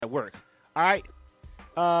at work. All right.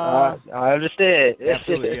 I understand.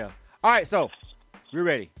 Absolutely, yeah. All right, so we're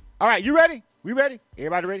ready. All right, you ready? We ready?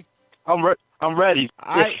 Everybody ready? I'm ready.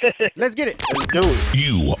 All right, let's get it. Let's do it.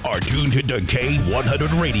 You are tuned to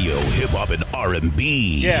K-100 Radio, hip hop and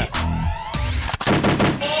R&B. Yeah.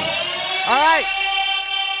 All right.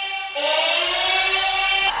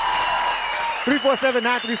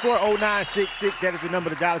 347-934-0966. That is the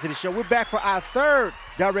number to dial to the show. We're back for our third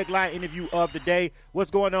direct line interview of the day.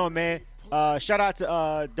 What's going on, man? Shout out to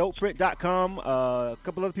dopeprint.com. A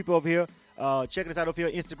couple other people over here checking us out over here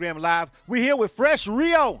on Instagram Live. We're here with Fresh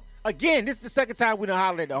Rio. Again, this is the second time we done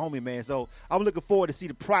hollered at the homie, man. So I'm looking forward to see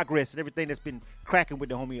the progress and everything that's been cracking with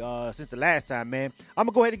the homie since the last time, man. I'm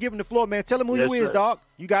going to go ahead and give him the floor, man. Tell him who you is, dog.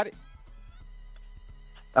 You got it?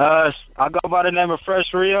 I go by the name of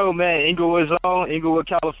Fresh Rio, man. Inglewood's own, Inglewood,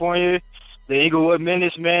 California. The Inglewood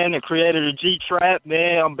Menace, man. The creator of G-Trap,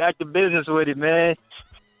 man. I'm back to business with it, man.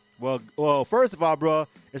 Well, first of all, bro,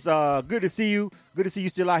 it's good to see you. Good to see you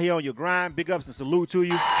still out here on your grind. Big ups and salute to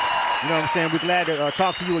you. You know what I'm saying? We're glad to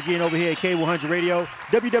talk to you again over here at K100 Radio.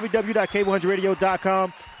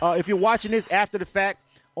 www.k100radio.com. If you're watching this after the fact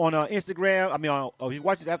on Instagram, if you're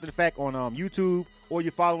watching this after the fact on YouTube, or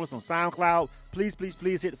you're following us on SoundCloud, please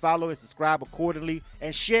hit follow and subscribe accordingly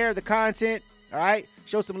and share the content, all right?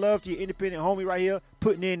 Show some love to your independent homie right here,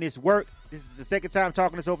 putting in this work. This is the second time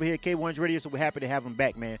talking to us over here at K100 Radio, so we're happy to have him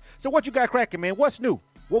back, man. So what you got cracking, man? What's new?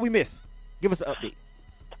 What we miss? Give us an update.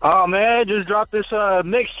 Oh, man, just dropped this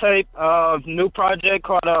mixtape, new project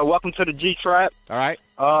called Welcome to the G-Trap. All right.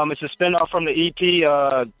 It's a spinoff from the EP,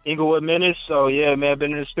 Inglewood Menace. So, yeah, man,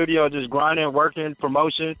 been in the studio just grinding, working,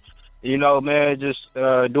 promotion. You know, man, just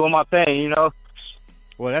doing my thing, you know.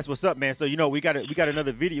 Well, that's what's up, man. So, you know, we got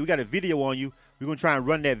another video. We got a video on you. We're going to try and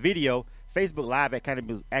run that video. Facebook Live kind of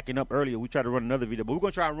was acting up earlier. We tried to run another video, but we're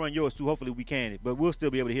going to try and run yours, too. Hopefully we can. But we'll still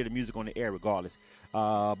be able to hear the music on the air regardless.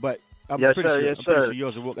 But I'm pretty sure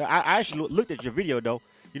yours will work. I actually looked at your video, though.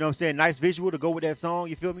 You know what I'm saying? Nice visual to go with that song.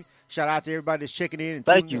 You feel me? Shout out to everybody that's checking in. And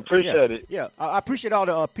Thank you. Appreciate it. Yeah. I appreciate all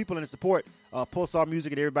the people in the support, Pulsar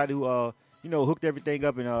Music and everybody who hooked everything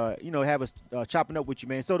up and, have us chopping up with you,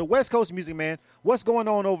 man. So the West Coast music, man, what's going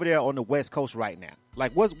on over there on the West Coast right now?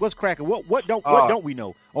 Like, what's cracking? What don't we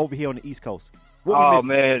know over here on the East Coast? Oh,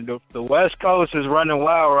 man, the West Coast is running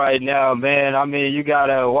wild right now, man. I mean, you got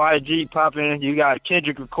YG popping. You got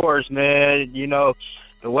Kendrick, of course, man. You know,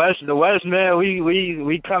 the West, man,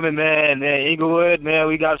 we coming, man. Inglewood, man,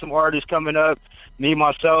 we got some artists coming up. Me,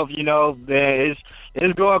 myself, you know, man,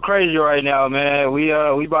 it's going crazy right now, man. We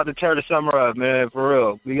about to tear the summer up, man, for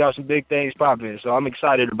real. We got some big things popping, so I'm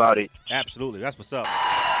excited about it. Absolutely. That's what's up.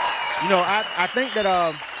 You know, I think that,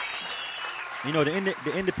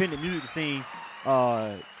 the independent music scene,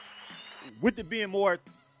 with it being more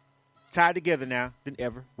tied together now than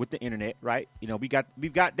ever with the internet, right? You know, we've got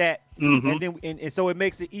that, mm-hmm. and so it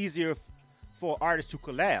makes it easier for artists to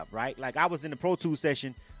collab, right? Like I was in the Pro Tools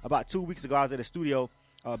session about 2 weeks ago. I was at a studio,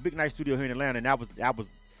 Big Night Studio here in Atlanta, and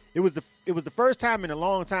it was the first time in a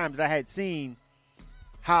long time that I had seen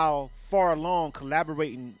how far along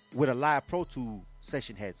collaborating with a live Pro Tools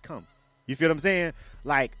session has come. You feel what I'm saying?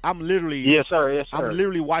 Like I'm literally, yes sir. I'm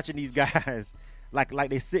literally watching these guys like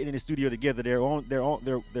they're sitting in the studio together.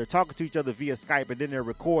 They're talking to each other via Skype, and then they're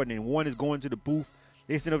recording, and one is going to the booth.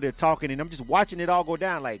 They sit over there talking, and I'm just watching it all go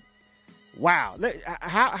down. Like, wow,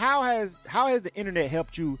 how has the internet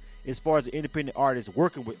helped you as far as the independent artists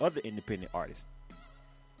working with other independent artists?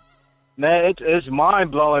 Man, it's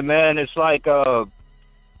mind blowing, man. It's like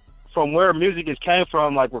from where music came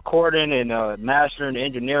from, like recording and mastering,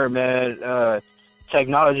 engineering, man.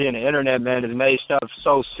 Technology and the internet, man, has made stuff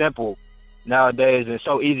so simple nowadays and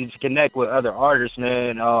so easy to connect with other artists,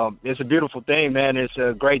 man. It's a beautiful thing, man. It's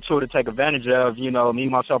a great tool to take advantage of. You know, me,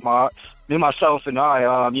 myself, and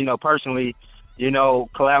I, personally,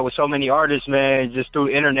 collab with so many artists, man, just through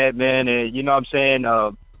the internet, man. And you know what I'm saying?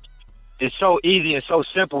 It's so easy and so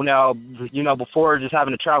simple now. Before just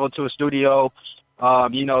having to travel to a studio,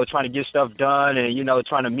 trying to get stuff done and,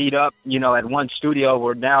 trying to meet up, at one studio,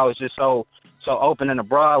 where now it's just so open and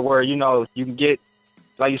abroad where, you can get,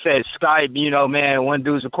 like you said, Skype, man, one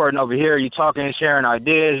dude's recording over here, you talking and sharing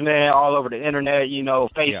ideas, man, all over the internet,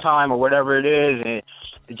 FaceTime or whatever it is. And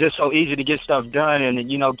it's just so easy to get stuff done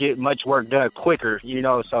and, get much work done quicker,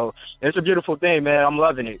 so it's a beautiful thing, man. I'm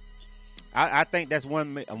loving it. I think that's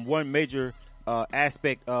one major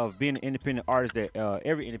aspect of being an independent artist that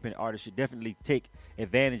every independent artist should definitely take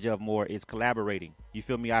advantage of more is collaborating. You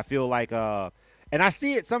feel me? I feel like, and I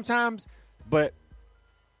see it sometimes, but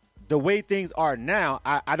the way things are now,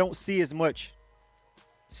 I don't see as much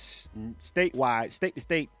state to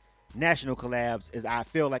state national collabs as I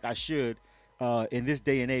feel like I should in this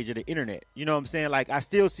day and age of the internet. You know what I'm saying? Like, I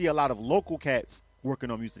still see a lot of local cats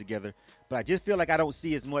working on music together, but I just feel like I don't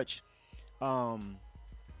see as much, cats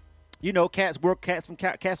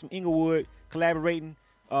from Inglewood collaborating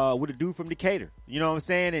with a dude from Decatur. You know what I'm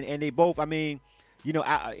saying? And they both, I mean,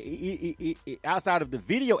 outside of the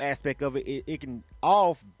video aspect of it, it can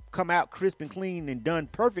all come out crisp and clean and done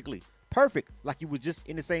perfect, like you was just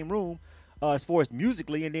in the same room as far as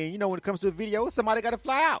musically. And then, when it comes to a video, somebody got to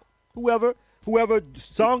fly out. Whoever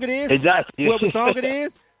song it is, exactly. Whoever song it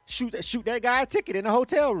is, shoot that guy a ticket in a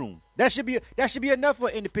hotel room. That should be enough for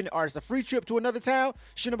an independent artist. A free trip to another town.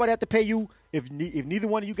 Should nobody have to pay you if neither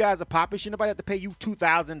one of you guys are popping? Should nobody have to pay you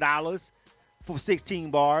 $2,000 for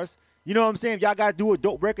 16 bars? You know what I'm saying? If y'all guys do a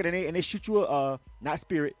dope record and they shoot you not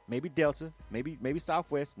Spirit, maybe Delta, maybe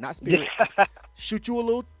Southwest, not Spirit. Shoot you a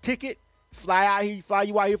little ticket, fly you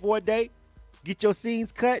out here for a day, get your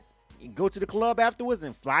scenes cut, and go to the club afterwards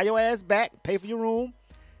and fly your ass back, pay for your room.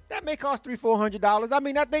 That may cost $300-$400. I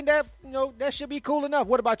mean, I think that that should be cool enough.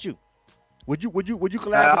 What about you? Would you collab with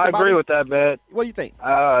somebody? I agree with that, man. What do you think?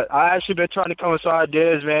 I actually been trying to come with some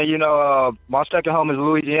ideas, man. My second home is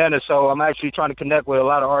Louisiana, so I'm actually trying to connect with a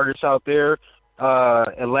lot of artists out there.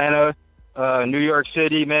 Atlanta, New York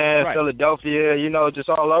City, man, right. Philadelphia, just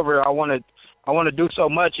all over. I want to do so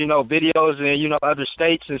much, videos and other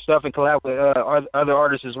states and stuff, and collab with other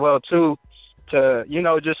artists as well too, to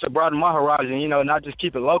just to broaden my horizon. Not just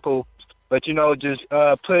keep it local, but just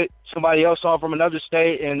put somebody else on from another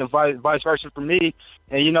state, and vice versa for me.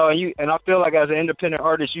 And I feel like as an independent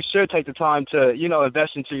artist, you should take the time to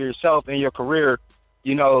invest into yourself and your career,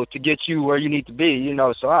 to get you where you need to be.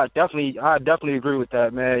 So I definitely agree with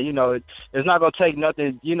that, man. It's not gonna take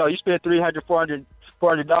nothing. You spend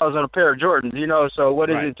 $300-$400 on a pair of Jordans. So what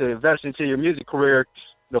is right. it to invest into your music career?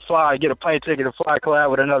 To fly, get a plane ticket, to fly,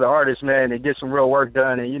 collab with another artist, man, and get some real work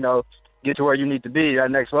done, and get to where you need to be, that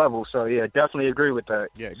next level. So yeah, definitely agree with that.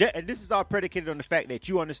 Yeah, and this is all predicated on the fact that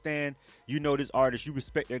you understand, this artist, you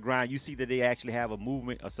respect their grind, you see that they actually have a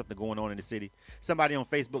movement or something going on in the city. Somebody on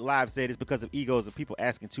Facebook Live said it's because of egos of people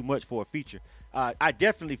asking too much for a feature. I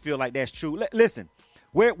definitely feel like that's true. Listen,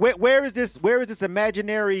 where is this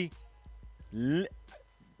imaginary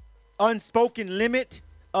unspoken limit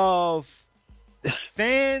of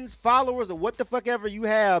fans, followers, or what the fuck ever you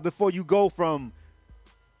have before you go from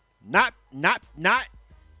not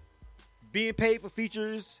being paid for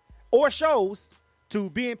features or shows to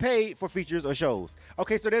being paid for features or shows?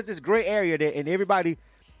 Okay, so there's this gray area there, and everybody.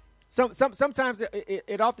 Sometimes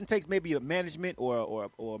it often takes maybe a management or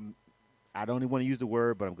I don't even want to use the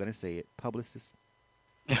word, but I'm going to say it, publicist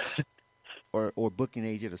or booking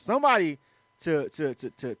agent or somebody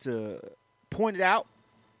to point it out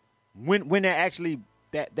when that actually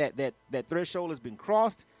that threshold has been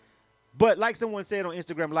crossed. But like someone said on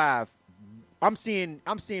Instagram Live, I'm seeing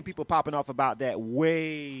people popping off about that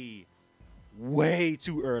way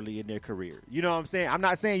too early in their career. You know what I'm saying? I'm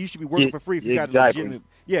not saying you should be working for free if you got a legitimate.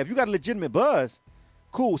 Yeah, if you got a legitimate buzz,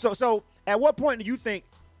 cool. So at what point do you think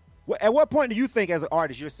as an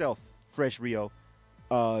artist yourself, Fresh Rio,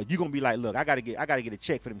 you're gonna be like, look, I gotta get a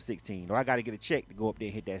check for them 16, or I gotta get a check to go up there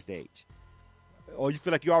and hit that stage, or you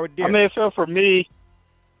feel like you already there? I mean, for me,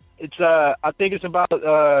 it's I think it's about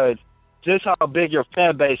just how big your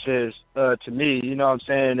fan base is to me. You know what I'm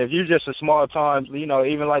saying? If you're just a small time,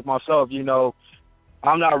 even like myself,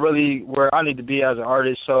 I'm not really where I need to be as an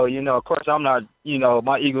artist. So, of course I'm not,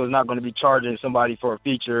 my ego is not going to be charging somebody for a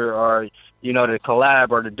feature or, to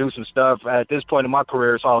collab or to do some stuff. At this point in my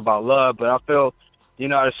career, it's all about love. But I feel,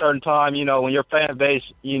 at a certain time, when your fan base,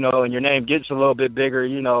 and your name gets a little bit bigger,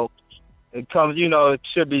 it comes, it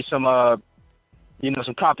should be some,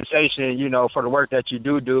 some compensation, for the work that you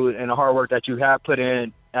do and the hard work that you have put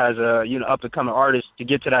in as a, up and coming artist to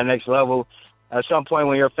get to that next level. At some point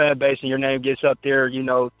when your fan base and your name gets up there,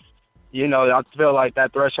 I feel like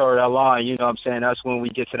that threshold, that line, I'm saying, that's when we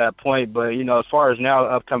get to that point. But, as far as now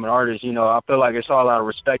upcoming artists, I feel like it's all out of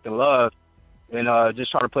respect and love and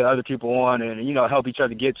just trying to put other people on and, help each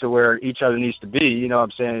other get to where each other needs to be, you know what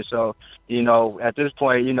I'm saying? So, at this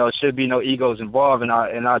point, should be no egos involved. And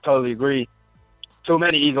I totally agree. Too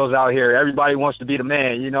many egos out here. Everybody wants to be the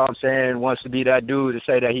man, you know what I'm saying? Wants to be that dude to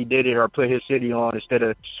say that he did it or put his city on instead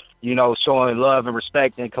of, showing love and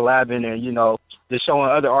respect and collabing and, just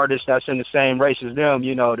showing other artists that's in the same race as them,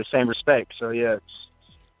 the same respect. So, yeah.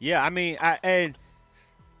 Yeah, I mean, and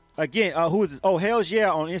again, who is this? Oh, Hells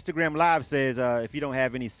Yeah on Instagram Live says if you don't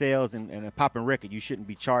have any sales and a popping record, you shouldn't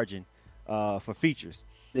be charging for features.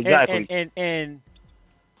 Exactly.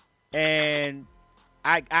 And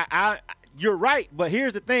I you're right, but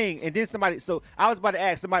here's the thing. And then so I was about to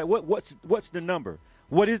ask somebody, what's the number?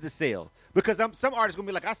 What is the sale? Because some artists gonna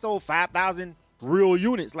be like, I sold 5,000 real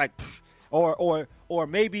units, like, or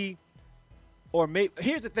maybe.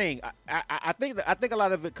 Here's the thing. I think a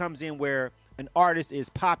lot of it comes in where an artist is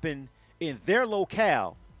popping in their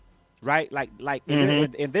locale, right? Like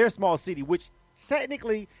in their small city, which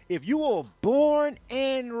technically, if you were born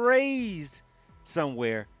and raised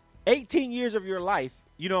somewhere, 18 years of your life,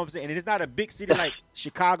 you know what I'm saying? And it's not a big city like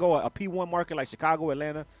Chicago, or a P1 market like Chicago,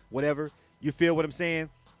 Atlanta, whatever. You feel what I'm saying?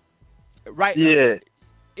 Right? Yeah.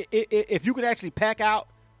 If you could actually pack out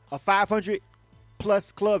a 500+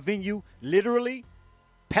 club venue, literally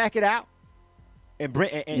pack it out, and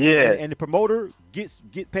the promoter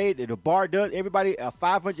get paid, and the bar does, everybody a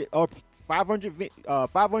 500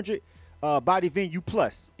 body venue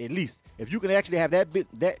plus, at least. If you can actually have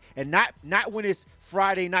that and not when it's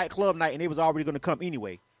Friday night club night and it was already going to come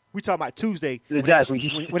anyway. We talking about Tuesday,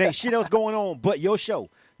 exactly, when ain't shit else going on but your show.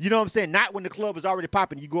 You know what I'm saying? Not when the club is already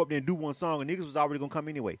popping. You go up there and do one song, and niggas was already going to come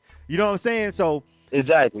anyway. You know what I'm saying? So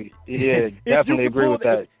exactly, yeah, definitely agree with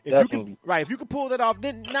that. Definitely, if you could pull that off,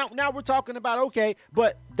 then now we're talking about, okay,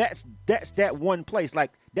 but that's that one place.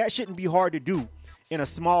 Like, that shouldn't be hard to do in a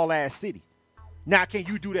small ass city. Now, can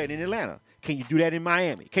you do that in Atlanta? Can you do that in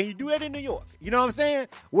Miami? Can you do that in New York? You know what I'm saying?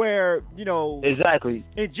 Where, exactly.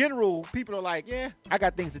 In general, people are like, yeah, I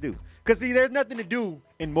got things to do. Because, see, there's nothing to do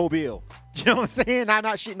in Mobile. You know what I'm saying? I'm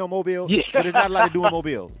not shitting on Mobile, but there's not a lot to do in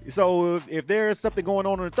Mobile. So if there's something going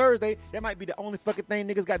on a Thursday, that might be the only fucking thing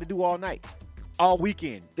niggas got to do all night, all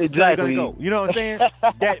weekend. Exactly. Gonna go. You know what I'm saying?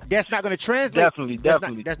 That's not going to translate. Definitely.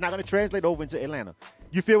 That's not going to translate over into Atlanta.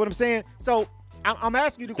 You feel what I'm saying? So I'm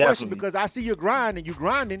asking you the question because I see you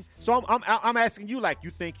grinding. So I'm asking you, like, you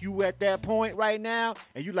think you at that point right now,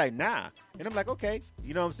 and you like, nah, and I'm like, okay,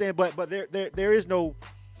 you know what I'm saying? But there is no,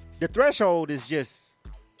 the threshold is just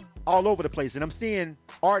all over the place, and I'm seeing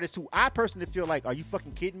artists who I personally feel like, are you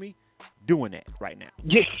fucking kidding me, doing that right now?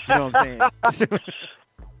 Yeah. You know what I'm saying?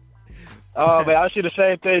 Oh man, I see the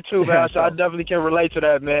same thing too, man. So I definitely can relate to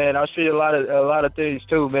that, man. I see a lot of things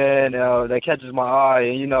too, man. That catches my eye,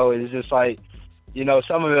 and it's just like,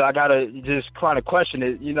 some of it I gotta just kind of question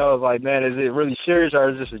it. Like, man, is it really serious or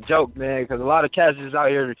is this a joke, man? Because a lot of cats is out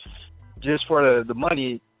here just for the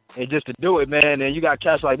money and just to do it, man. And you got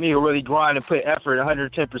cats like me who really grind and put effort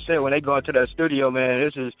 110% when they go into that studio, man.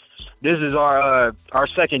 This is our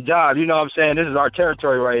second job. You know what I'm saying? This is our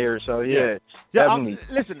territory right here. So yeah, definitely.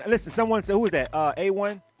 Listen. Someone said, who is that?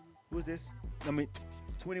 A1. Who is this?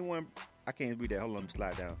 21. I can't read that. Hold on, let me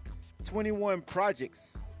slide down. 21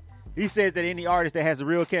 Projects. He says that any artist that has a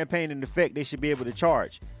real campaign in effect, they should be able to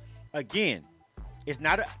charge. Again, it's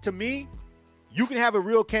not to me. You can have a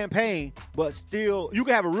real campaign, but still, you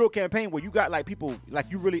can have a real campaign where you got like people like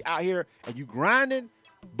you really out here and you grinding,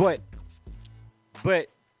 but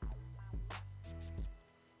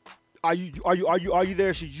are you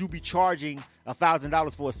there? Should you be charging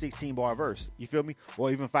 $1,000 for a 16-bar verse? You feel me?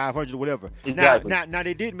 Or even 500 or whatever. Exactly. Now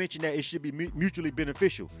they did mention that it should be mutually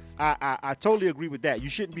beneficial. I totally agree with that. You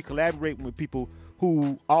shouldn't be collaborating with people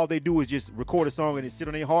who all they do is just record a song and it sit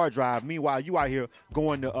on their hard drive. Meanwhile, you out here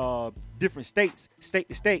going to different states, state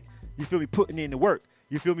to state. You feel me? Putting in the work.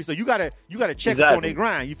 You feel me? So you gotta check on their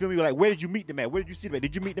grind. You feel me? Like, where did you meet them at? Where did you see them at?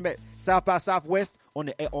 Did you meet them at South by Southwest on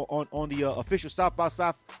the official South by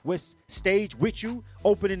Southwest stage with you,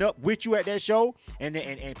 opening up with you at that show, and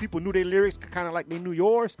people knew their lyrics kind of like they knew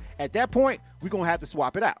yours? At that point, we're gonna have to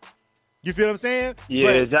swap it out. You feel what I'm saying? Yeah,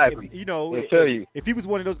 but exactly. If he was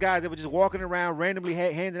one of those guys that was just walking around randomly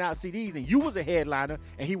handing out CDs, and you was a headliner,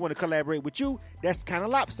 and he want to collaborate with you, that's kind of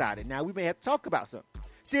lopsided. Now we may have to talk about something.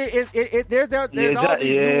 See, there's all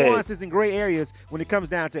these nuances and gray areas when it comes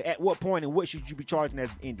down to at what point and what should you be charging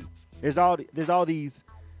as an indie. There's all these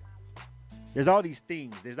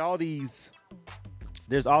things. There's all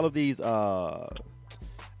of these I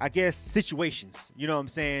guess situations. You know what I'm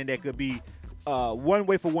saying? That could be one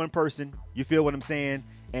way for one person. You feel what I'm saying?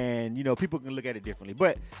 And people can look at it differently.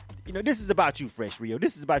 But this is about you, Fresh Rio.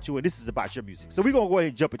 This is about you, and this is about your music. So we're gonna go ahead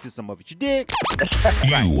and jump into some of it. You dig?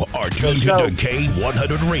 You are tuned to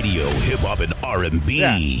K-100 Radio, hip hop and R&B.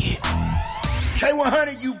 Yeah.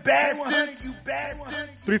 K-100, you bastards!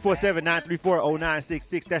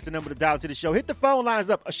 347-934-0966. That's the number to dial to the show. Hit the phone lines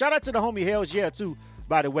up. A shout out to the homie Hells Yeah too.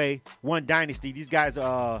 By the way, One Dynasty. These guys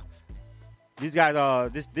this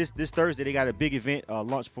Thursday they got a big event,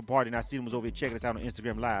 launch for party, and I see them was over here checking us out on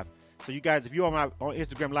Instagram Live. So you guys, if you're on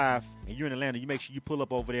Instagram Live and you're in Atlanta, you make sure you pull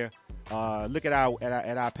up over there. Look at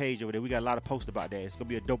our page over there. We got a lot of posts about that. It's gonna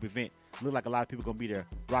be a dope event. Look like a lot of people gonna be there.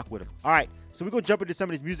 Rock with them. All right, so we're gonna jump into some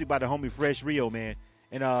of this music by the homie Fresh Rio, man.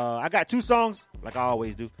 And I got 2 songs, like I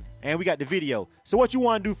always do. And we got the video. So what you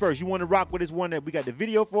want to do first? You want to rock with this one that we got the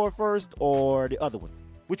video for first, or the other one?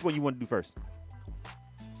 Which one you want to do first?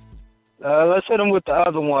 Let's hit them with the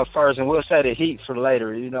other one first, and we'll say the heat for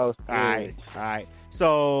later, All right. So,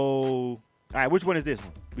 all right, which one is this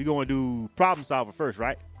one? We going to do Problem Solver first,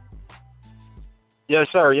 right?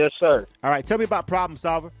 Yes, sir. Yes, sir. All right, tell me about Problem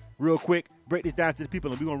Solver real quick. Break this down to the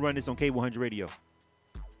people, and we're going to run this on K-100 Radio.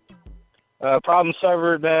 Problem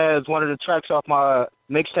Solver, man, is one of the tracks off my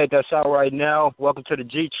mixtape that's out right now. Welcome to the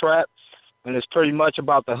G-Trap. And it's pretty much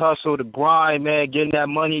about the hustle, the grind, man, getting that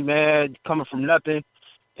money, man, coming from nothing.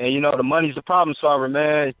 And, the money's the problem solver,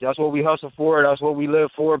 man. That's what we hustle for. That's what we live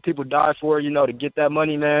for. People die for, to get that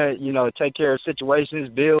money, man, to take care of situations,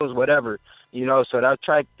 bills, whatever. So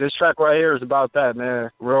this track right here is about that, man.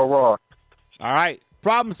 Real raw. All right.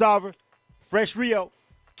 Problem Solver, Fresh RIO,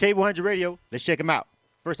 K-100 Radio. Let's check him out.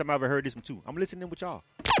 First time I ever heard this one, too. I'm listening with y'all.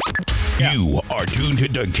 You are tuned to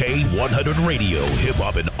K-100 Radio, hip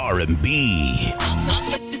hop and R&B. I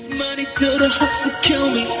get this money till the hustle kill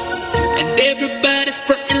me, and everybody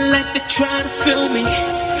frontin' like they trying to feel me,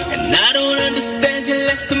 and I don't understand you,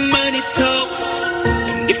 let the money talk.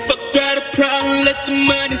 And if I got a problem, let the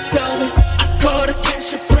money solve it. I call the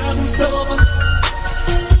cash a problem solver.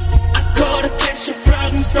 I call the cash a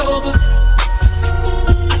problem solver.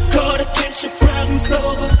 I call the cash a problem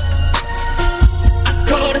solver.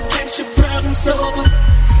 Call the cash a problem solver.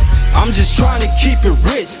 I'm just trying to keep it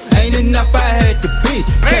rich. Ain't enough I had to be.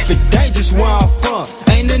 Kept it dangerous where I'm from.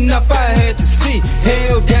 Ain't enough I had to see.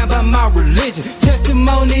 Held down by my religion.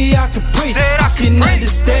 Testimony I can preach. I can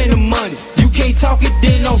understand the money. You can't talk it,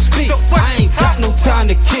 then don't speak. I ain't got no time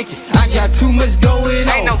to kick it. I got too much going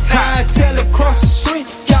on. Clientele across the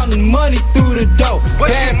street, counting money through the door.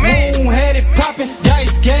 Back room had it popping.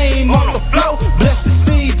 Dice game on the floor. Blessed to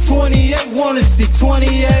see 28, wanna see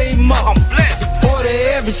 28 more. Order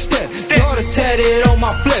every step, daughter tatted on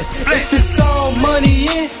my flesh. If it's all money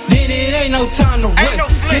in, then it ain't no time to rest.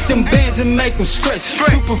 Get them bands and make them stretch.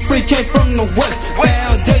 Super free came from the west.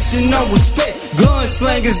 Foundation of respect.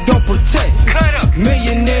 Gunslangers don't protect.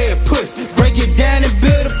 Millionaire push, break it down and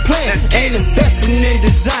build a plan. Ain't investing in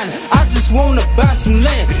designer, I just wanna buy some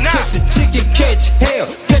land. Catch a chicken, catch hell.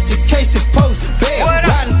 Catch a case and post bail.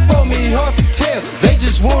 Riding for me, hard to tell. They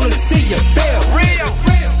just wanna see your bell.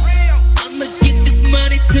 I'ma get this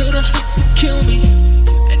money till the hustle kill me,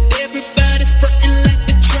 and everybody frontin' like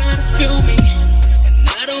they trying to feel me, and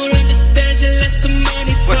I don't understand you, let the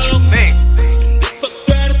money talk. What you think? If I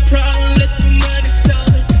got a problem, let the money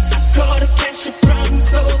solve it. I call the cash a problem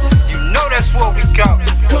solver. You know that's what we got.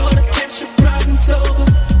 Call the cash a problem solver.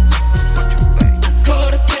 Call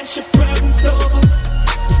the cash a problem solver.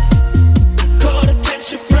 Call the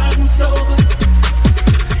cash a problem solver.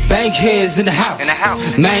 Bank heads in the house.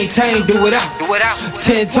 Maintain, do it out.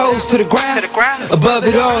 10 toes to the ground. Above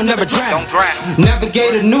it all, never drown.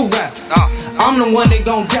 Navigate a new route. I'm the one they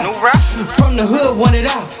gon' doubt. From the hood, want it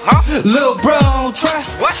out. Lil' bro on try.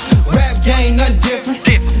 Rap game, nothing different.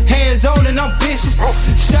 Hands on and I'm vicious.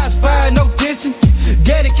 Shots fired, no dissing.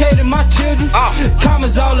 Dedicated my children.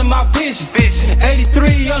 Commas all in my vision.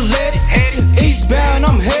 83 unleaded. Eastbound,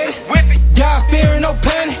 I'm headed. God fearing, no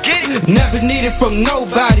panic. Never needed from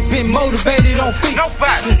nobody. Been motivated on feet. 9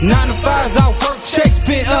 to 5s, I work checks.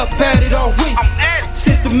 Been up at it all week.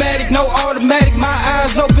 Systematic, no automatic. My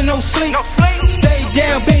eyes open, no sleep. Stay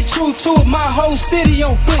down, been true to it. My whole city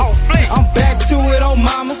on fleek. I'm back to it on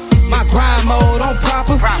mama. My grind mode on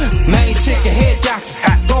proper. Main chicken, head doctor.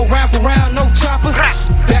 Go round for round, no chopper.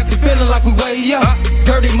 Back to feeling like we way up.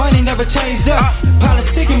 Dirty money never changed up.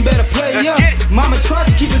 Politicking better play up. Mama tried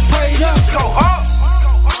to keep us prayed up.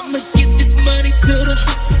 I'ma get this money till the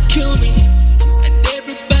hustle kill me, and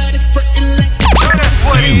everybody's frontin' like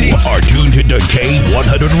You are tuned to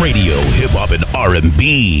K-100 Radio, hip hop and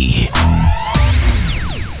R&B.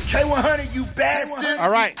 K-100, you bastards.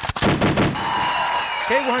 All right.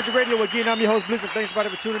 K-100 Radio again. I'm your host, Blizzard. Thanks,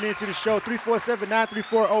 everybody, for tuning in to the show.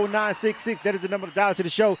 347-934-0966. That is the number to dial to the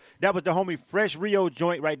show. That was the homie Fresh RIO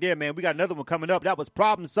joint right there, man. We got another one coming up. That was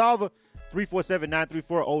Problem Solver.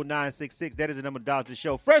 347-934-0966. That is the number to dial to the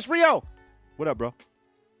show. Fresh RIO. What up, bro?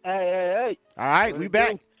 Hey. All right, we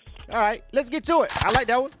back. All right, let's get to it. I like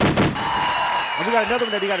that one. And we got another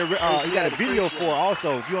one that he got a video for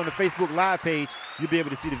also. If you're on the Facebook Live page, you'll be able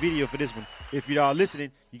to see the video for this one. If you are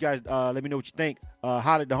listening, you guys let me know what you think.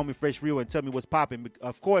 Holler at the homie Fresh RIO and tell me what's popping.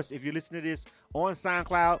 Of course, if you're listening to this on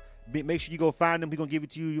SoundCloud, make sure you go find them. We're going to give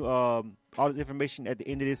it to you, all this information at the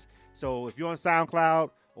end of this. So if you're on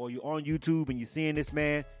SoundCloud or you're on YouTube and you're seeing this,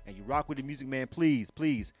 man, and you rock with the music, man, please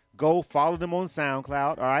go follow them on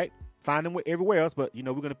SoundCloud, all right? find them everywhere else, but, we're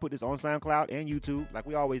going to put this on SoundCloud and YouTube like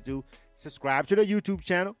we always do. Subscribe to the YouTube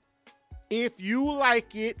channel. If you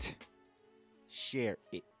like it, share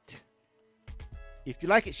it. If you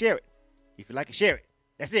like it, share it. If you like it, share it.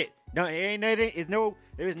 That's it. No, it ain't nothing.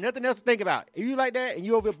 There is nothing else to think about. If you like that and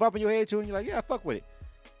you over here bumping your head to it and you're like, yeah, fuck with it.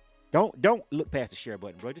 Don't look past the share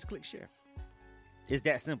button, bro. Just click share. It's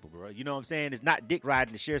that simple, bro. You know what I'm saying? It's not dick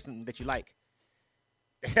riding to share something that you like.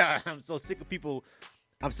 I'm so sick of people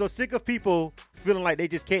feeling like they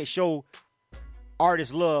just can't show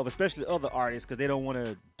artists love, especially other artists, because they don't want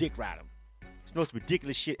to dick ride them. It's the most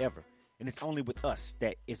ridiculous shit ever. And it's only with us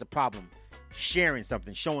that it's a problem sharing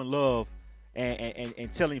something, showing love,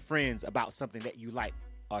 and telling friends about something that you like,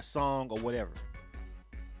 or a song or whatever.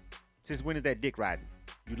 Since when is that dick riding?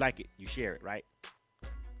 You like it, you share it, right?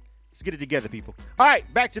 Let's get it together, people. All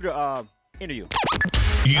right, back to the interview.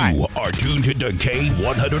 You are tuned to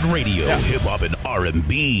K-100 Radio, Hip Hop and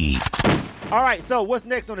R&B. All right, so what's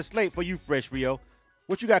next on the slate for you, Fresh Rio?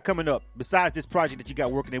 What you got coming up besides this project that you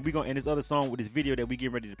got working? And we're gonna end this other song with this video that we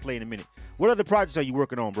getting ready to play in a minute. What other projects are you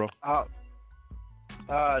working on, bro?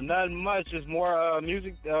 Nothing much. Just more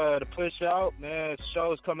music to push out, man.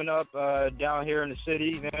 Shows coming up down here in the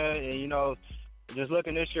city, man. And just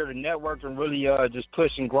looking this year to network and really just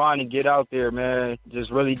push and grind and get out there, man.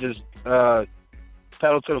 Just really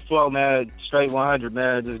pedal to the floor, man. Straight 100,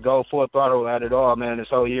 man. Just go full throttle at it all, man. This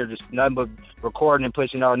whole year, just nothing but recording and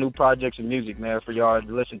pushing out new projects and music, man, for y'all to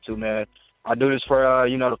listen to, man. I do this for,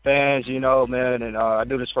 the fans, man, and I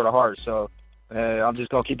do this for the heart. So, I'm just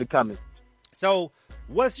going to keep it coming. So,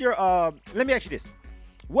 what's your, let me ask you this.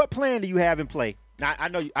 What plan do you have in play? Now, I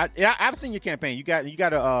know, I've seen your campaign. You got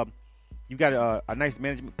a nice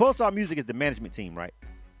management. Pulsar Music is the management team, right?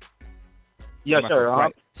 Yes, sir.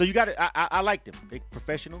 Right. So you got it. I like them. They're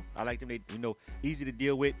professional. I like them. They, easy to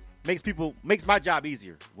deal with. Makes my job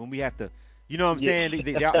easier when we have to. You know what I'm saying?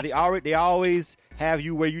 They always have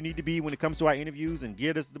you where you need to be when it comes to our interviews and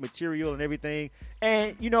give us the material and everything.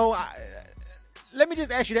 And let me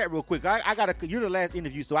just ask you that real quick. You're the last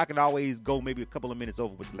interview, so I can always go maybe a couple of minutes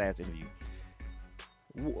over with the last interview.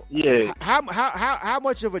 Yeah. How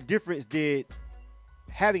much of a difference did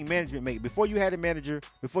having management make before you had a manager,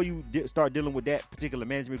 before you start dealing with that particular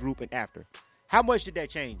management group, and after? How much did that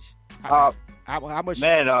change? How much?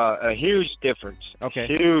 Man, a huge difference. Okay.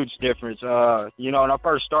 Huge difference. When I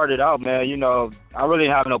first started out, man, I really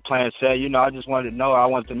didn't have no plan set. I just wanted to know I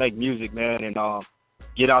wanted to make music, man, and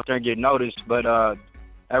get out there and get noticed. But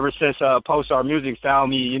ever since Pulsar Music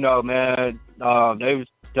found me, man, they've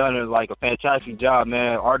done a fantastic job,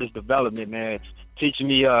 man. Artist development, man, teaching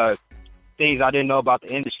me things I didn't know about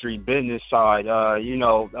the industry, business side,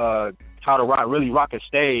 how to really rock a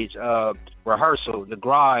stage, rehearsal, the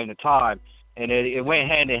grind, the time. And it went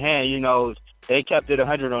hand in hand, they kept it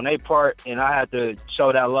 100 on their part, and I had to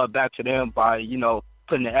show that love back to them by,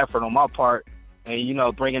 putting the effort on my part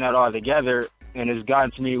and, bringing that all together. And it's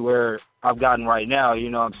gotten to me where I've gotten right now, you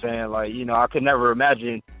know what I'm saying? I could never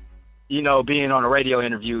imagine, being on a radio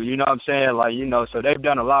interview, you know what I'm saying? So they've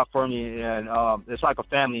done a lot for me, and it's like a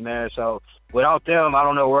family, man. So without them, I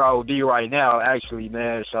don't know where I would be right now, actually,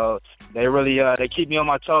 man. So they really, they keep me on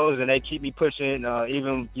my toes, and they keep me pushing,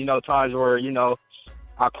 even, times where,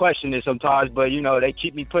 I question it sometimes, but, they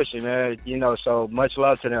keep me pushing, man, so much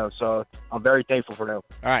love to them. So I'm very thankful for them.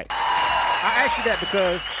 All right. I asked you that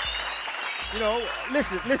because,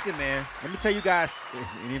 listen, man. Let me tell you guys,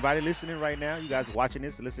 anybody listening right now, you guys watching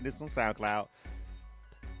this, listening to this on SoundCloud,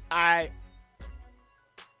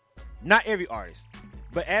 not every artist,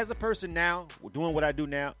 but as a person now, doing what I do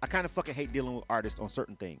now, I kind of fucking hate dealing with artists on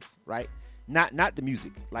certain things, right? Not the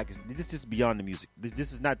music. This is beyond the music.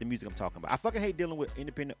 This is not the music I'm talking about. I fucking hate dealing with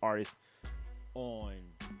independent artists on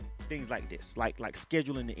things like this, like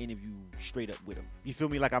scheduling the interview straight up with them. You feel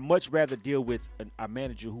me? I much rather deal with a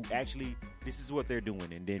manager who actually, this is what they're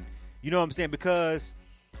doing. And then, you know what I'm saying? Because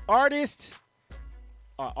artists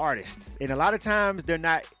are artists. And a lot of times they're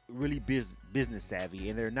not really business savvy.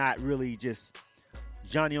 And they're not really just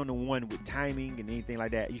Johnny on the one with timing and anything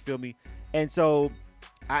like that. You feel me? And so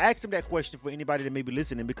I asked him that question for anybody that may be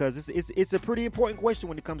listening, because it's a pretty important question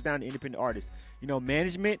when it comes down to independent artists.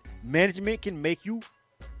 Management can make you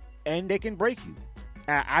and they can break you.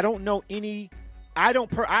 I don't know any. I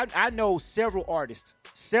know several artists.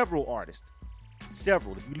 If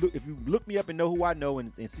you look me up and know who I know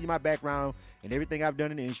and see my background and everything I've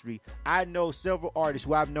done in the industry, I know several artists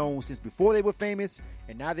who I've known since before they were famous,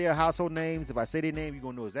 and now they're household names. If I say their name, you're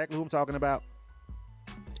gonna know exactly who I'm talking about.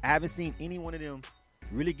 I haven't seen any one of them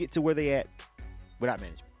really get to where they at without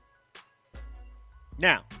management.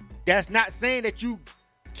 Now, that's not saying that you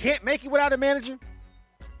can't make it without a manager.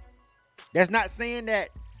 That's not saying that.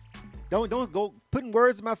 Don't go putting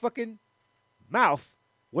words in my fucking mouth.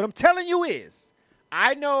 What I'm telling you is,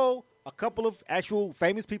 I know a couple of actual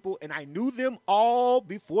famous people, and I knew them all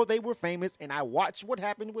before they were famous, and I watched what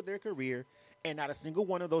happened with their career, and not a single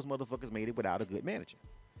one of those motherfuckers made it without a good manager.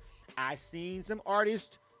 I seen some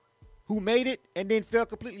artists who made it and then fell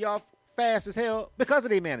completely off fast as hell because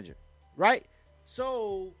of their manager, right?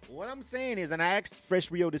 So what I'm saying is, and I asked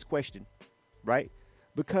Fresh Rio this question, right?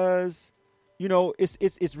 Because, you know,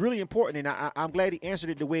 it's really important, and I'm glad he answered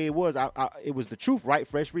it the way it was. It was the truth, right,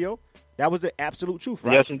 Fresh Rio? That was the absolute truth,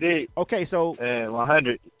 right? Yes, indeed. Okay, so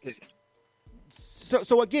 100.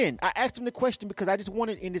 So again, I asked him the question because I just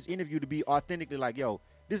wanted in this interview to be authentically like, yo,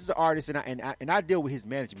 this is an artist, and I deal with his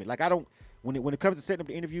management. Like, I don't when it comes to setting up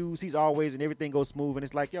the interviews, he's always and everything goes smooth, and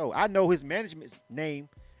it's like, yo, I know his management's name,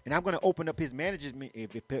 and I'm gonna open up his management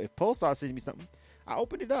if Pulsar sends me something, I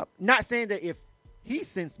open it up. Not saying that if he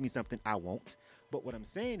sends me something, I won't. But what I'm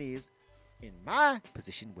saying is, in my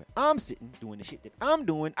position where I'm sitting doing the shit that I'm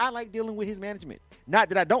doing, I like dealing with his management. Not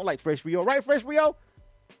that I don't like Fresh Rio, right, Fresh Rio?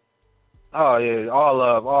 Oh yeah, all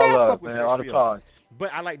love, man, all the time.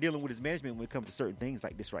 But I like dealing with his management when it comes to certain things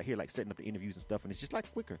like this right here, like setting up the interviews and stuff, and it's just like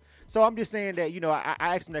quicker. So I'm just saying that, you know, I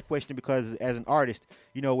asked him that question because as an artist,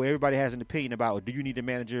 you know, where everybody has an opinion about, do you need a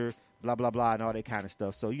manager, blah, blah, blah, and all that kind of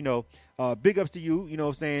stuff. So, you know, big ups to you, you know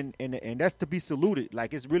what I'm saying, and that's to be saluted.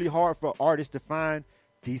 Like, it's really hard for artists to find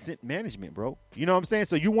decent management, bro. You know what I'm saying?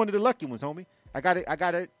 So you one of the lucky ones, homie. I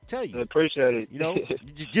gotta tell you. I appreciate it. You know,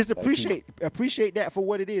 just appreciate that for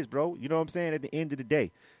what it is, bro. You know what I'm saying? At the end of the day,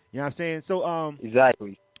 you know what I'm saying? So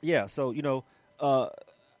exactly. Yeah. So, you know,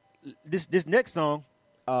 this next song,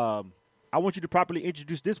 I want you to properly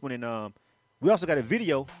introduce this one, and we also got a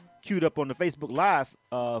video queued up on the Facebook Live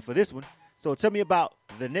for this one. So tell me about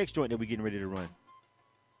the next joint that we're getting ready to run.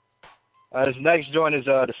 This next joint is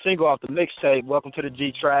the single off the mixtape, Welcome to the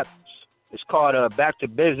G-Trap. It's called Back to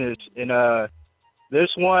Business. And this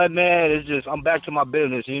one, man, is just, I'm back to my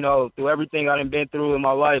business. You know, through everything I done been through in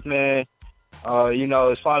my life, man, you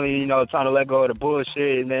know, it's finally, you know, time to let go of the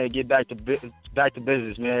bullshit and, man, get back to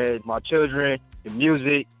business, man. My children, the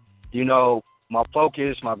music, you know, my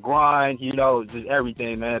focus, my grind, you know, just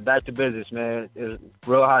everything, man. Back to business, man. It's a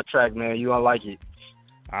real hot track, man. You don't like it.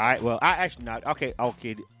 All right. Well, I actually not. Okay. I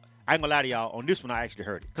ain't gonna lie to y'all. On this one, I actually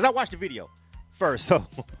heard it because I watched the video first, so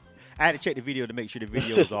I had to check the video to make sure the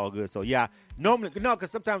video was all good. So yeah, normally no,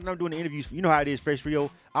 because sometimes when I'm doing the interviews, you know how it is, Fresh Rio.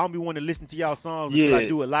 I don't be wanting to listen to y'all songs until I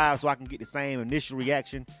do it live, so I can get the same initial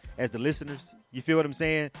reaction as the listeners. You feel what I'm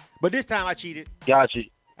saying? But this time I cheated. Gotcha.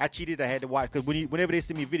 I cheated. I had to watch because whenever they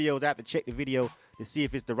send me videos, I have to check the video to see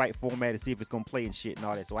if it's the right format, to see if it's gonna play and shit and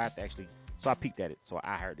all that. So I have to actually. So I peeked at it. So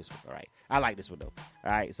I heard this one. All right. I like this one, though.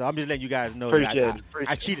 All right. So I'm just letting you guys know that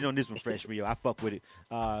I cheated on this one, Fresh Rio. I fuck with it.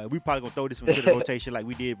 We probably going to throw this one to the rotation like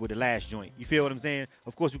we did with the last joint. You feel what I'm saying?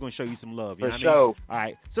 Of course, we're going to show you some love. You know what I mean? All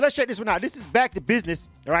right. So let's check this one out. This is Back to Business.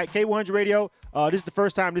 All right. K-100 Radio. This is the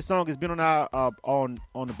first time this song has been on our on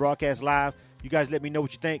the broadcast live. You guys let me know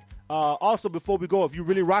what you think. Also, before we go, if you're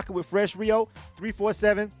really rocking with Fresh Rio,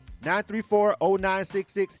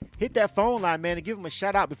 347-934-0966. Hit that phone line, man, and give them a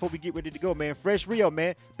shout out before we get ready to go, man. Fresh Rio,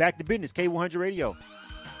 man. Back to business. K-100 Radio.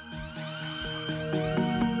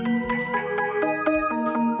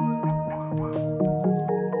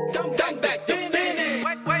 Come back to business.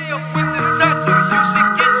 Way up with the hustle, you should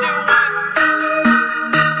get you one.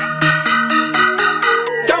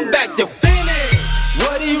 Come back to business.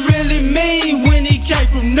 What he really mean when he came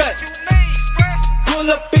from nothing?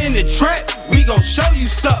 Pull up in the trap, we gon' show you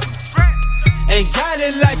something. Ain't got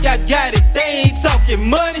it like I got it, they ain't talking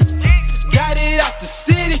money. Got it out the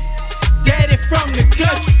city, got it from the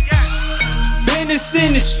country. Business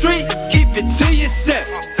in the street, keep it to yourself.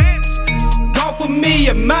 Go for me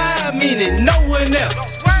and mine, meaning no one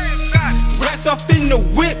else. Racks off in the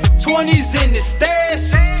whip, 20s in the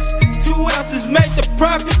stash. 2 ounces make the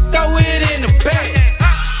profit, throw it in the bag.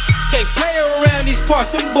 Can't play around these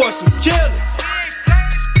parts, them boys some killers.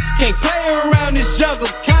 Can't play around this jungle,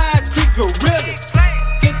 concrete gorillas.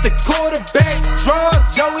 Hit the quarterback, draw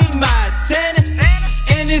Joey Montana.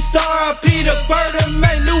 And it's R.I.P. to Bertha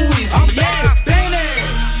May, Louisiana.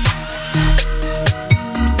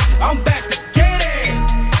 I'm back to get it.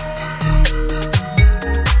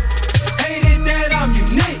 Hated that I'm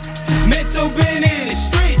unique. Mental been in the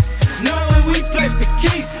streets. Knowing we play for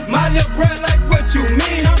keys. My little bro like what you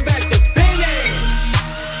mean. I'm back to business.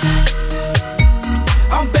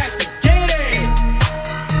 I'm back to get it.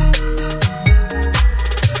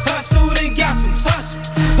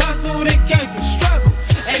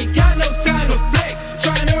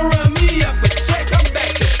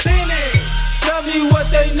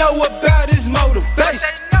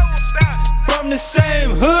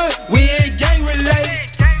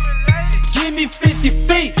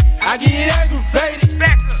 I get aggravated.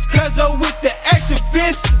 Cause I'm with the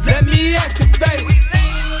activists, let me activate.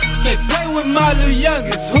 Can't play with my little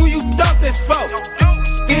youngest, who you thought that's for?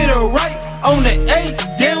 Hit her right on the 8,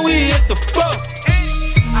 then we hit the 4.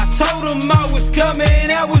 I told him I was coming,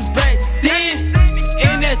 that was back then.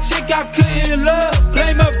 And that chick I couldn't love,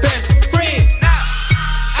 blame her best friend.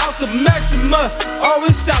 Out the Maxima,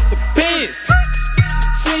 always out the Benz.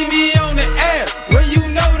 See me on the app, where you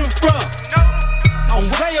know them from? I'm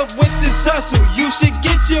way up with this hustle, you should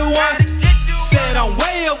get you one. Said I'm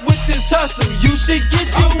way up with this hustle, you should get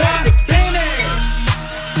you one. I'm back to Benny.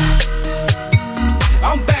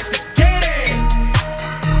 I'm back to get it.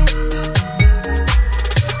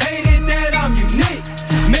 Hated that I'm unique,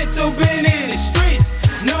 mental been in the streets.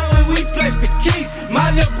 Knowing we play for keys, my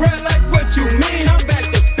little bro like what you mean. I'm back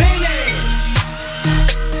to Benny.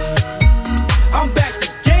 I'm back to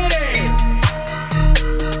get it.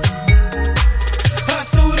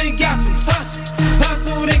 Hustle, they got some hustle.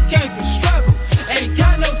 Hustle, they came from struggle. Ain't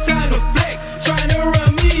got no time to flex. Trying to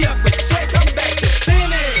run me up a check. I'm back to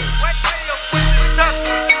Benny.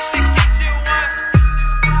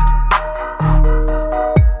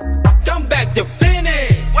 Come back to Benny.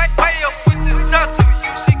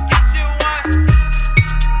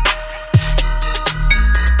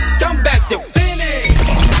 Come back to Benny.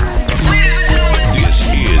 This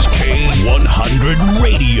is K-100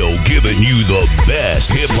 Radio, giving you the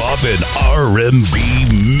best hip-hop and R&B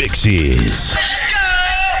mixes.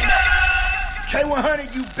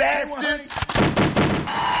 K-100, you bastards.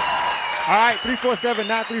 All right,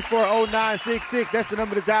 347-934-0966. That's the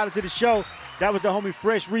number to dial into the show. That was the homie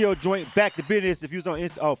Fresh Rio joint, Back to Business. If you was on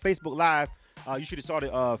Facebook Live, you should have saw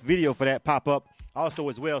the video for that pop up also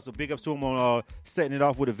as well. So big ups to him on setting it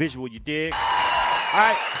off with a visual. You dig? All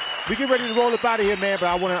right, we get ready to roll up out of here, man. But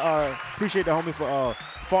I want to appreciate the homie for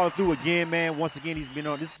falling through again, man. Once again, he's been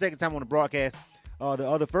on. This is the second time on the broadcast. The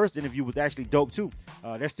other first interview was actually dope too.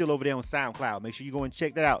 That's still over there on SoundCloud. Make sure you go and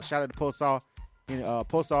check that out. Shout out to Pulsar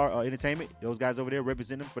Entertainment. Those guys over there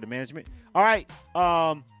representing them for the management. All right.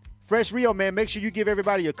 Fresh Rio, man, make sure you give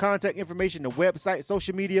everybody your contact information, the website,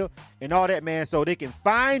 social media, and all that, man, so they can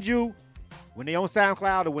find you when they on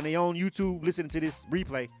SoundCloud or when they on YouTube listening to this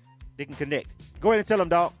replay. They can connect. Go ahead and tell them,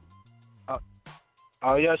 dog.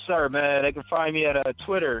 Oh, yes, sir, man. They can find me at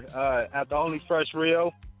Twitter at the Only Fresh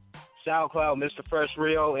Rio, SoundCloud, Mr. Fresh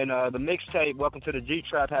Rio, and the mixtape, Welcome to the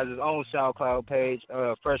G-Trap, has his own SoundCloud page,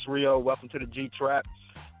 Fresh Rio, Welcome to the G-Trap.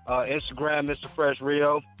 Instagram, Mr. Fresh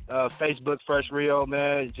Rio. Facebook, Fresh Rio,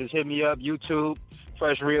 man. Just hit me up. YouTube,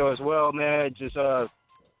 Fresh Rio as well, man. Just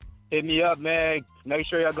hit me up, man. Make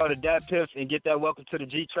sure y'all go to Dat Piff and get that Welcome to the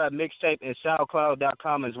G-Trap mixtape and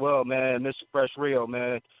SoundCloud.com as well, man. Mr. Fresh Rio,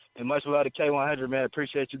 man. And much love to K-100, man.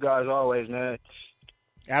 Appreciate you guys always, man.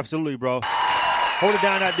 Absolutely, bro. Hold it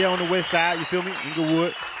down out there on the west side. You feel me?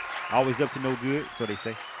 Inglewood. Always up to no good, so they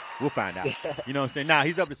say. We'll find out. You know what I'm saying? Nah,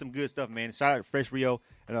 he's up to some good stuff, man. Shout out to Fresh Rio,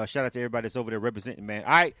 and shout out to everybody that's over there representing, man.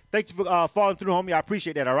 All right. Thank you for falling through, homie. I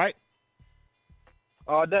appreciate that, all right?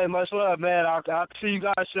 All day. Much love, man. I'll see you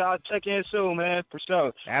guys. I'll check in soon, man, for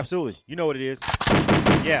sure. Absolutely. You know what it is.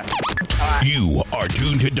 Yeah. You are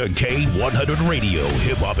tuned to K-100 Radio,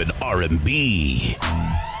 hip-hop and R&B.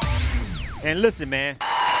 And listen, man.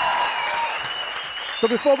 So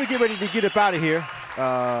before we get ready to get up out of here,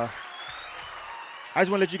 I just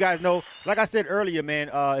want to let you guys know, like I said earlier, man,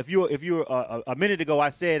 if you were a minute ago, I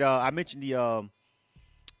said I mentioned the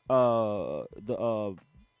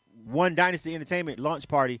One Dynasty Entertainment launch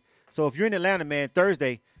party. So if you're in Atlanta, man,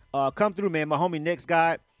 Thursday, come through, man. My homie Next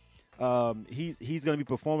Guy, he's gonna be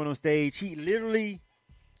performing on stage. He literally,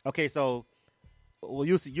 okay, so well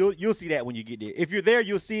you'll see that when you get there. If you're there,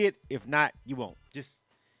 you'll see it. If not, you won't. Just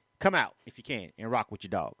come out if you can and rock with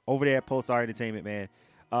your dog over there at Pulsar Entertainment, man.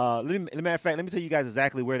 Matter of fact, let me tell you guys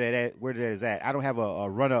exactly where that is at. I don't have a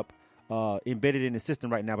run up embedded in the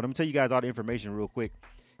system right now, but I'm gonna tell you guys all the information real quick.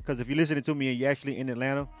 Because if you're listening to me and you're actually in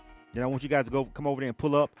Atlanta, then I want you guys to come over there and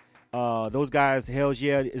pull up. Those guys, hells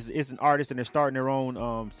yeah, it's an artist and they're starting their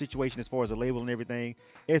own situation as far as a label and everything.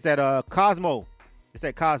 It's at Cosmo. It's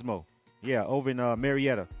at Cosmo. Yeah, over in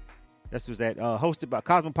Marietta. That's what's at. Hosted by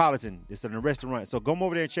Cosmopolitan. It's in a restaurant. So go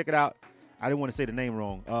over there and check it out. I didn't want to say the name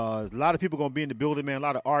wrong. A lot of people going to be in the building, man. A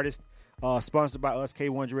lot of artists. Sponsored by us,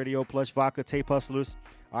 K-100 Radio, Plush Vodka, Tape Hustlers.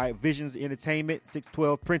 All right, Visions Entertainment,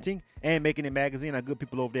 612 Printing, and Making It Magazine. Our good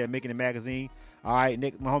people over there at Making It Magazine. All right,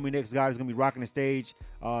 my homie Next Guy is going to be rocking the stage.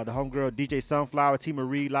 The homegirl, DJ Sunflower, T.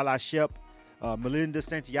 Marie, Lala Shep, Melinda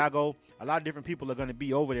Santiago. A lot of different people are going to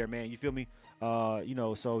be over there, man. You feel me?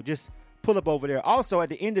 So just pull up over there. Also, at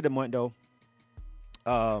the end of the month, though,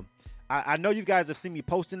 I know you guys have seen me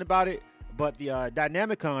posting about it, But the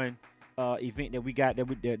Dynamicon event that we got that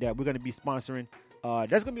we're going to be sponsoring,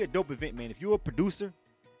 that's going to be a dope event, man. If you're a producer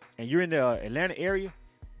and you're in the Atlanta area,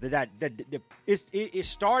 it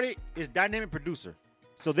started as Dynamic Producer.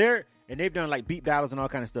 So they've done like beat battles and all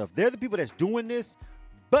kind of stuff. They're the people that's doing this,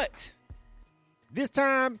 but this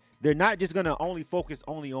time they're not just gonna focus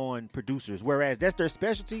on producers, whereas that's their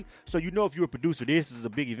specialty. So if you're a producer, this is a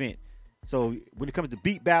big event. So when it comes to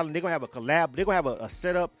beat battling, they're gonna have a collab. They're gonna have a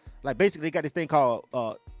setup. Like basically, they got this thing called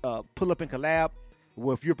pull up and collab.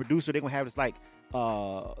 Where if you're a producer, they're gonna have this like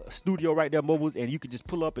studio right there, mobile, and you can just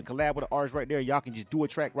pull up and collab with an artist right there. Y'all can just do a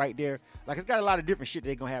track right there. Like it's got a lot of different shit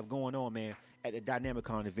they're gonna have going on, man, at the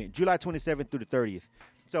Dynamicon event, July 27th through the 30th.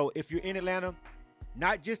 So if you're in Atlanta,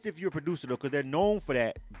 not just if you're a producer though, because they're known for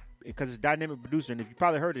that, because it's Dynamic Producer, and if you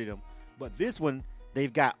probably heard of them, but this one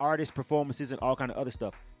they've got artist performances and all kind of other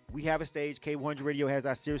stuff. We have a stage. K-100 Radio has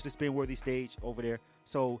our Seriously Spin-worthy stage over there.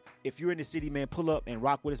 So if you're in the city, man, pull up and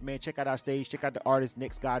rock with us, man. Check out our stage. Check out the artists,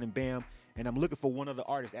 Next God and Bam. And I'm looking for one other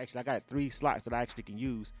artist. Actually, I got 3 slots that I actually can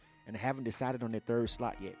use, and I haven't decided on that 3rd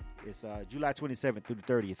slot yet. It's July 27th through the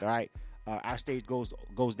 30th, all right? Our stage goes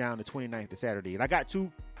down the 29th to Saturday. And I got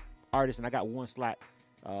 2 artists, and I got 1 slot.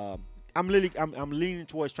 I'm leaning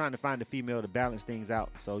towards trying to find a female to balance things out.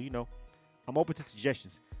 So, I'm open to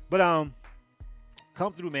suggestions. But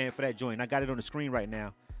come through, man, for that joint. I got it on the screen right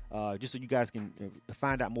now, just so you guys can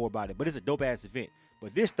find out more about it. But it's a dope-ass event.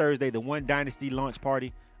 But this Thursday, the One Dynasty launch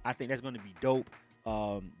party, I think that's going to be dope.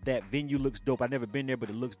 That venue looks dope. I've never been there, but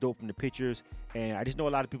it looks dope from the pictures. And I just know a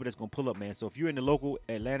lot of people that's going to pull up, man. So if you're in the local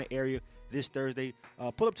Atlanta area this Thursday,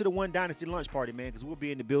 pull up to the One Dynasty launch party, man, because we'll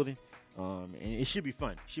be in the building. And it should be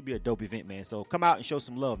fun. It should be a dope event, man. So come out and show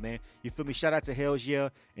some love, man. You feel me? Shout out to Hells Yeah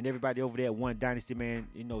and everybody over there at One Dynasty, man,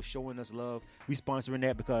 showing us love. We sponsoring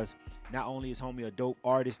that because not only is homie a dope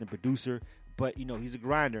artist and producer, but, he's a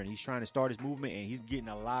grinder and he's trying to start his movement and he's getting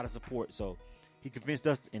a lot of support. So he convinced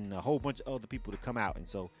us and a whole bunch of other people to come out. And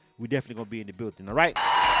so we definitely going to be in the building, all right?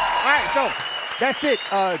 All right, so that's it.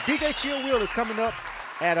 DJ Chill Wheel is coming up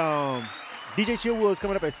at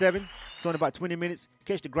 7. So in about 20 minutes,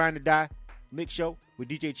 catch the Grind or Die mix show with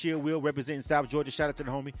DJ Chill Wheel representing South Georgia. Shout out to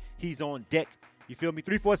the homie. He's on deck. You feel me?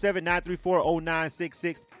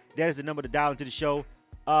 347-934-0966. That is the number to dial into the show.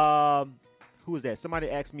 Who is that?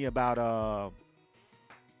 Somebody asked me about, I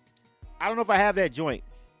don't know if I have that joint.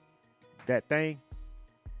 That thing.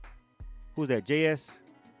 Who's that? JS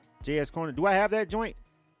Corner. Do I have that joint?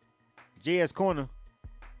 JS Corner.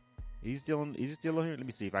 Is he still on here? Let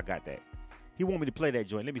me see if I got that. He want me to play that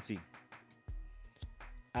joint. Let me see.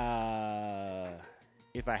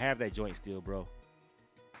 If I have that joint still, bro.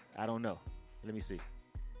 I don't know. Let me see.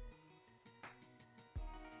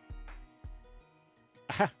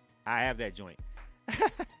 I have that joint.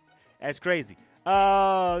 That's crazy.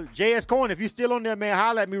 JS Corner, if you still on there, man,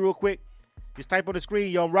 holler at me real quick. Just type on the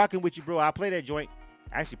screen, yo, I'm rocking with you, bro. I'll play that joint.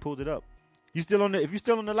 I actually pulled it up. If you're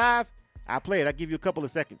still on the live, I'll play it. I'll give you a couple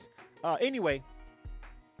of seconds. Anyway,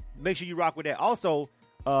 make sure you rock with that. Also,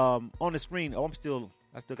 on the screen, I still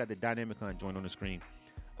got the Dynamicon joint on the screen.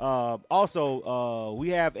 Also, we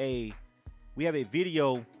have a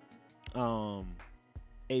video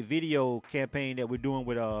campaign that we're doing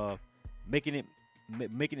with Making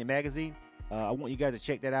It Magazine. I want you guys to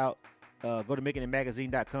check that out. Go to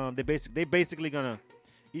makingitmagazine.com. They basically gonna,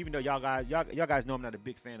 even though y'all guys know I'm not a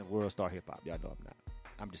big fan of World Star Hip Hop. Y'all know I'm not.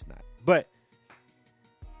 I'm just not. But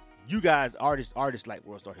you guys, artists like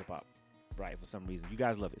World Star Hip Hop, right? For some reason, you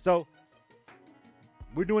guys love it. So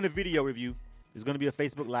we're doing a video review. It's gonna be a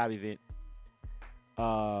Facebook Live event.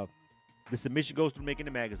 The submission goes through Making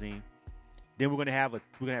the Magazine. Then we're gonna have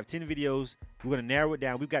 10 videos. We're gonna narrow it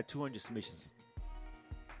down. We've got 200 submissions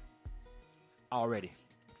already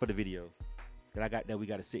for the videos that we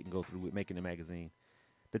got to sit and go through with Making the Magazine.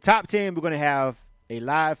 The top 10, we're gonna have a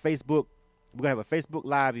live Facebook. We're gonna have a Facebook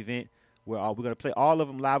Live event where we're gonna play all of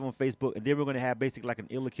them live on Facebook, and then we're gonna have basically like an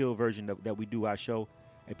ill or kill version that we do our show,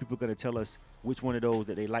 and people are gonna tell us which one of those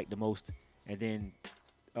that they like the most, and then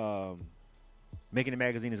Making the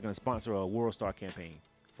Magazine is gonna sponsor a World Star campaign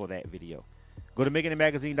for that video. Go to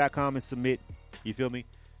makingthemagazine.com and submit. You feel me?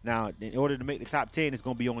 Now, in order to make the top 10, it's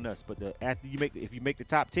gonna be on us. But if you make the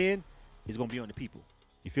top 10, it's gonna be on the people.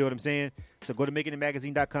 You feel what I'm saying? So go to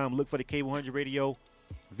makingthemagazine.com. Look for the K-100 Radio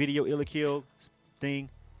video ill or kill thing.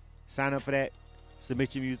 Sign up for that.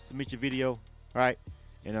 Submit your music. Submit your video. All right.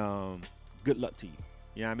 And good luck to you.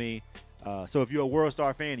 You know what I mean? So if you're a World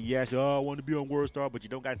Star fan and you ask, I want to be on World Star, but you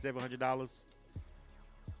don't got $700,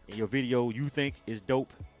 and your video you think is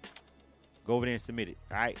dope, go over there and submit it.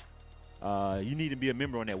 All right. You need to be a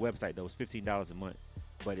member on that website, though. It's $15 a month,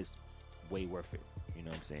 but it's way worth it. You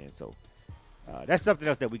know what I'm saying? So That's something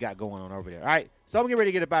else that we got going on over there. All right, so I'm getting ready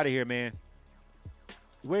to get up out of here, man.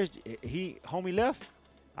 Where's he? Homie left.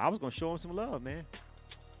 I was gonna show him some love, man.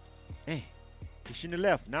 He shouldn't have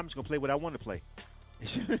left. Now I'm just gonna play what I want to play.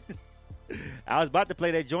 I was about to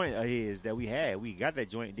play that joint of his that we had. We got that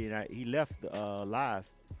joint, then he left live.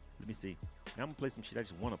 Let me see. Now I'm gonna play some shit I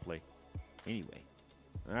just want to play. Anyway,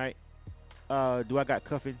 all right. Do I got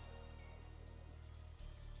cuffing?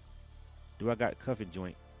 Do I got cuffing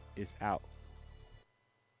joint? It's out.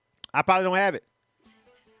 I probably don't have it.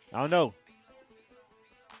 I don't know.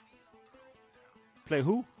 Play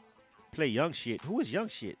who? Play Young Shit. Who is Young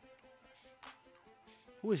Shit?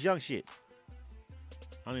 Who is Young Shit?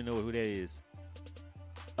 I don't even know who that is.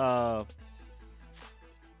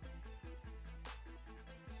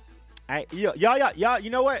 Y'all, you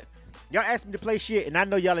know what? Y'all asked me to play shit, and I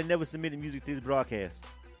know y'all ain't never submitted music to this broadcast.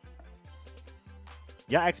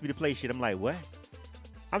 Y'all asked me to play shit. I'm like, what?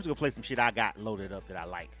 I'm just gonna play some shit I got loaded up that I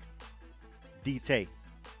like. D-Tay.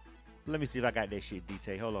 Let me see if I got that shit,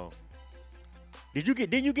 D-Tay. Hold on.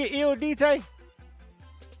 Didn't you get ill, D-Tay?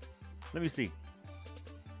 Let me see.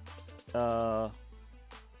 I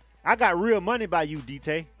got Real Money by you,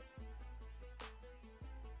 D-Tay.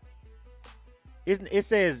 It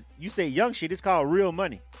says, you say Young Shit. It's called Real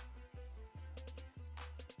Money.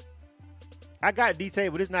 I got D-Tay,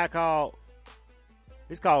 but it's not called.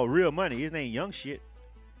 It's called Real Money. His name Young Shit.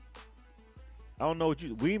 I don't know what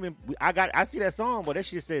you. I see that song, but that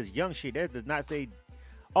shit says Young Shit. That does not say.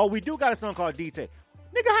 Oh, we do got a song called D-Tay.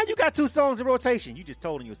 Nigga, how you got 2 songs in rotation? You just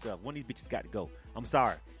told on yourself. One of these bitches got to go. I'm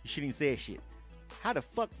sorry. You shouldn't even say shit. How the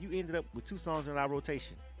fuck you ended up with 2 songs in our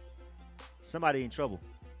rotation? Somebody in trouble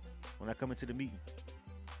when I come into the meeting.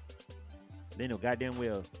 They know goddamn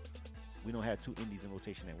well we don't have 2 indies in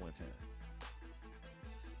rotation at one time.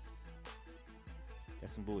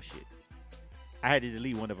 That's some bullshit. I had to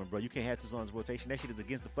delete one of them, bro. You can't have 2 songs in rotation. That shit is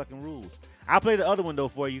against the fucking rules. I'll play the other one, though,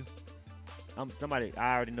 for you. I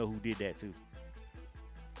already know who did that, too.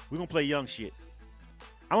 We're going to play Young Shit.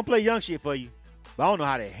 I'm going to play Young Shit for you. But I don't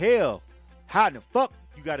know how in the fuck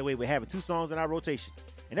you got away with having 2 songs in our rotation.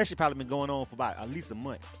 And that shit probably been going on for about at least a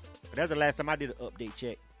month. But that's the last time I did an update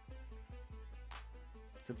check.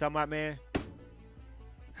 So I'm talking about, man.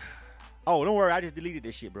 Oh, don't worry. I just deleted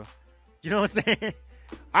this shit, bro. You know what I'm saying?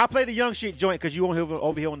 I'll play the Young Shit joint because you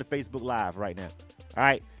over here on the Facebook Live right now. All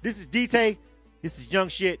right. This is D-Tay. This is Young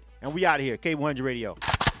Shit. And we out of here. K-100 Radio.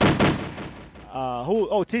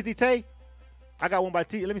 Tizzy Tay? I got one by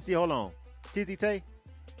T. Let me see. Hold on. Tizzy Tay?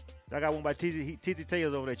 I got one by Tizzy. Tizzy Tay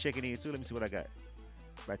is over there checking in, too. Let me see what I got.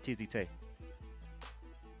 By Tizzy Tay.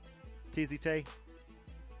 Tizzy Tay.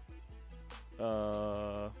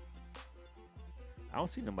 I don't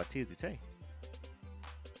see nothing by Tizzy Tay.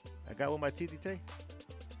 I got one by Tizzy Tay.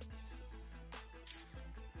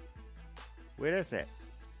 Where that's at?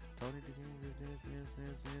 I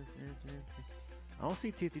don't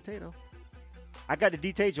see Tizzy Tay, though. I got the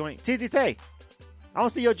D-Tay joint. Tizzy Tay. I don't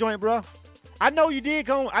see your joint, bro. I know you did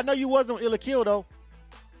come. I know you was on Illa Kill, though.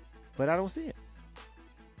 But I don't see it.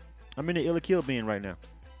 I'm in the Illa Kill bin right now.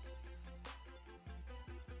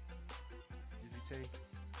 Tizzy Tay.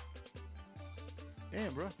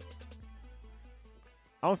 Damn, bro.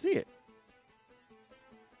 I don't see it.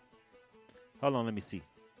 Hold on, let me see.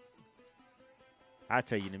 I'll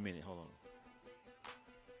tell you in a minute. Hold on.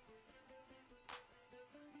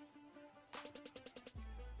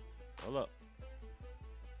 Hold up.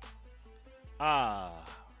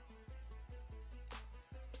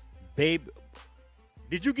 Babe.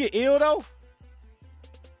 Did you get ill, though?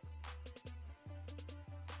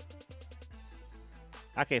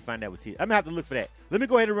 I can't find that with T. I'm going to have to look for that. Let me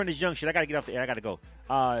go ahead and run this Young Shit. I got to get off the air. I got to go.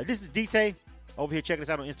 This is D-Tay over here. Check us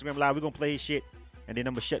out on Instagram Live. We're going to play his shit, and then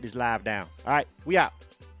I'm going to shut this live down. All right, we out.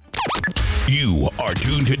 You are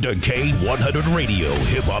tuned to the K-100 Radio,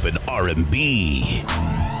 Hip Hop and R&B.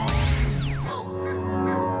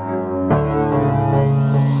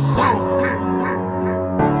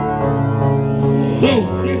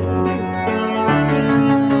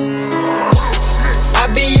 I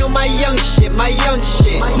be on my young shit.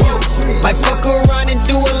 Might fuck around and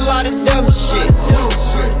do a lot of dumb shit.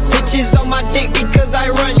 Bitches on my dick because I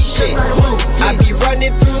run shit. I be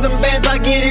running through them bands, I get it.